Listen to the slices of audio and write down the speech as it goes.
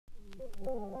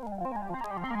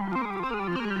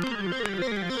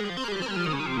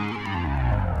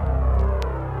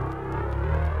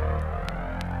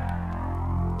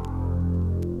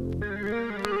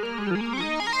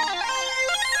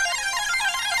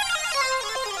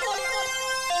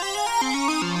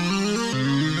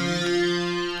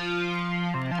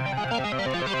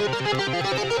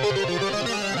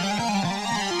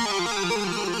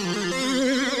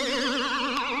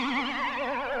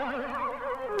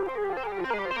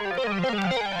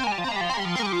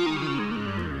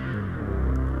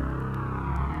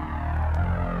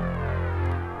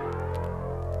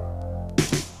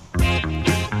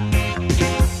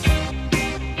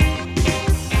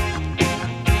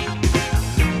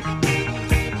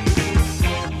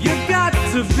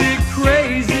To be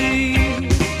crazy,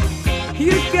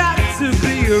 you got to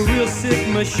be a real sick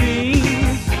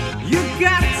machine. You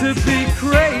got to be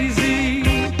crazy,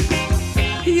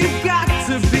 you got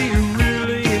to be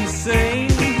really insane.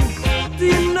 Do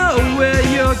you know where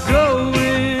you're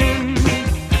going?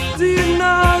 Do you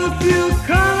know if you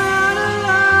come out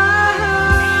alive?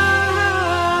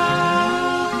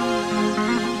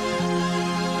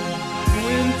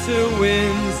 Winter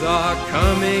winds are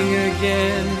coming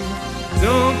again.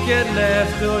 Don't get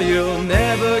left or you'll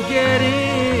never get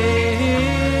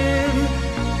in.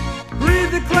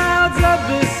 Breathe the clouds of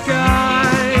the sky.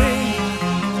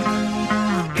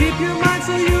 Keep your mind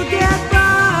so you get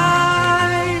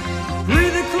by.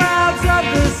 Breathe the clouds of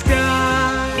the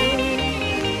sky.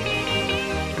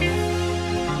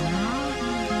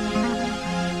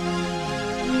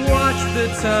 Watch the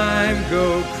time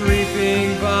go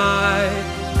creeping by.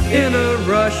 In a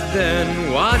rush,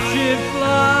 then watch it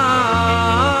fly.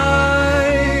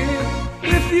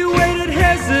 If you wait, it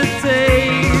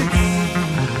hesitates.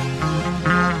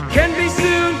 Can be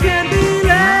soon, can be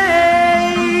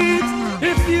late.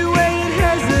 If you wait, it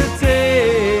hesitates.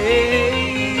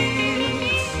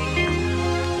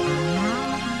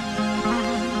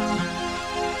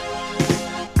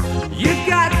 You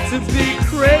got to be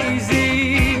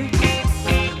crazy.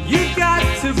 You got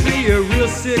to be a real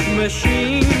sick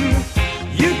machine.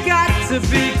 You got to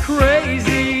be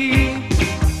crazy.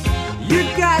 You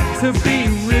got to be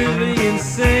really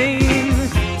insane.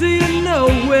 Do you know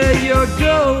where you're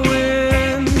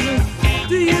going?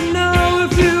 Do you know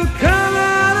if you come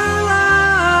out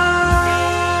alive?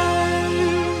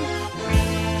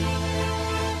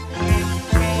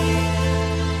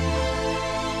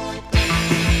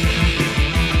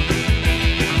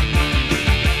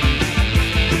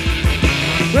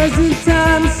 Present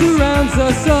time surrounds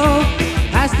us all.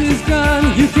 Past is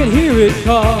gone, you can hear it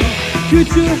call.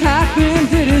 Future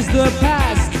happened, it is the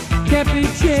past. Can't be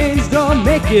changed or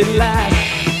make it last.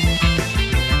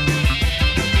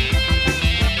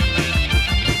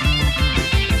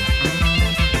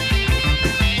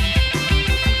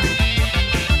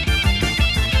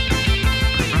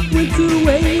 Winter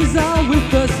waves are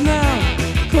with us now.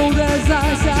 Cold as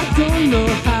ice, I don't know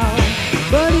how.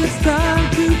 But it's time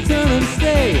to turn and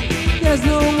stay. There's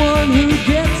no one who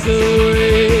gets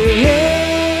away.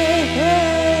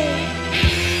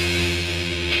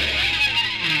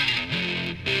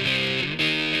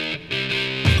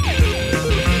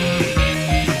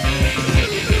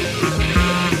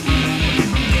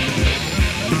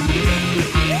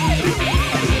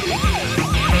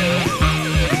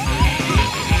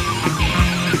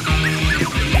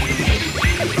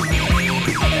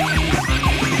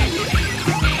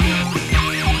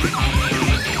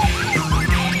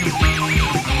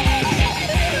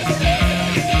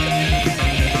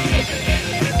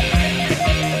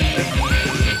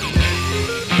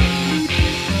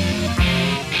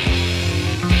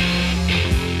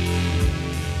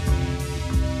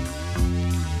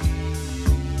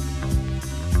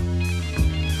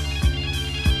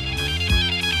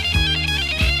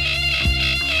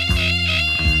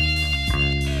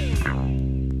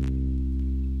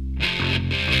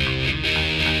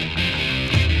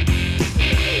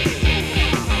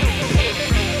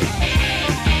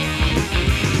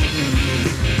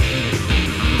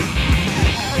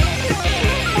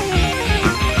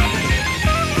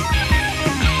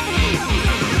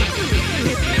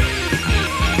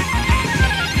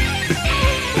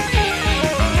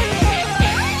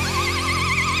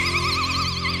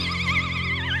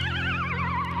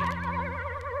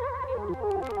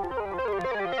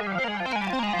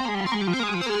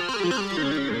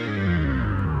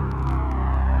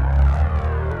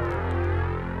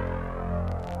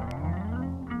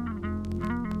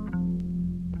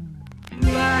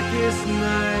 Blackest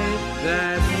night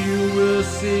that you will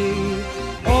see,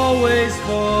 always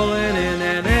falling in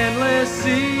an endless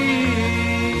sea.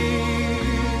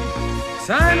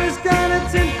 Time has got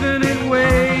its infinite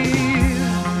ways.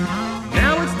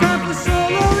 Now it's time for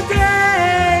solo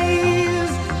days.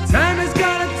 Time has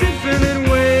got its infinite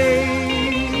ways.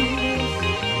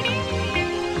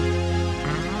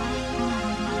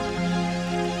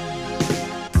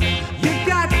 You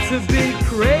got to be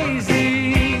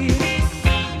crazy.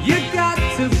 You got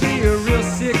to be a real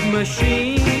sick machine.